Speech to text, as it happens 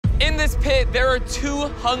this pit, there are 2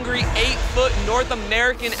 hungry 8-foot North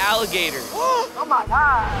American alligators. Oh my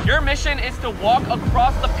God. Your mission is to walk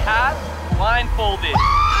across the path blindfolded.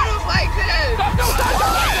 I don't like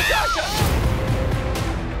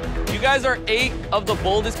this. You guys are 8 of the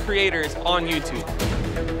boldest creators on YouTube.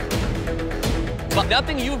 But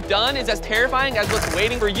nothing you've done is as terrifying as what's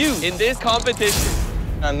waiting for you in this competition.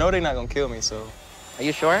 I know they're not gonna kill me, so. Are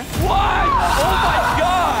you sure? What? Oh my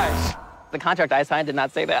gosh! The contract I signed did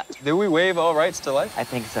not say that. Did we waive all rights to life? I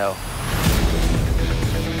think so.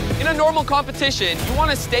 In a normal competition, you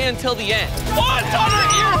want to stay until the end. What's under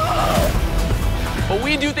here? But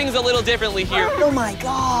we do things a little differently here. Oh my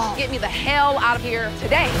God. Get me the hell out of here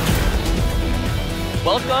today.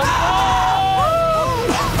 Welcome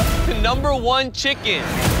to #1 chicken.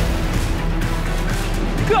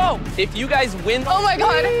 Go! If you guys win, Oh my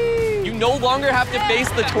God. you no longer have to face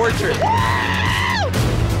the torture.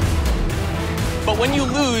 But when you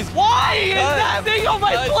lose, why is that thing on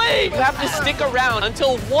my plate? You have to stick around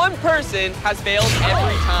until one person has failed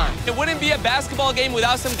every time. It wouldn't be a basketball game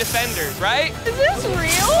without some defenders, right? Is this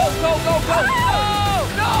real? Go, go, go!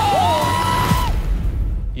 No!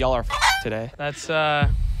 Y'all are today. That's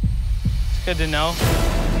good to know.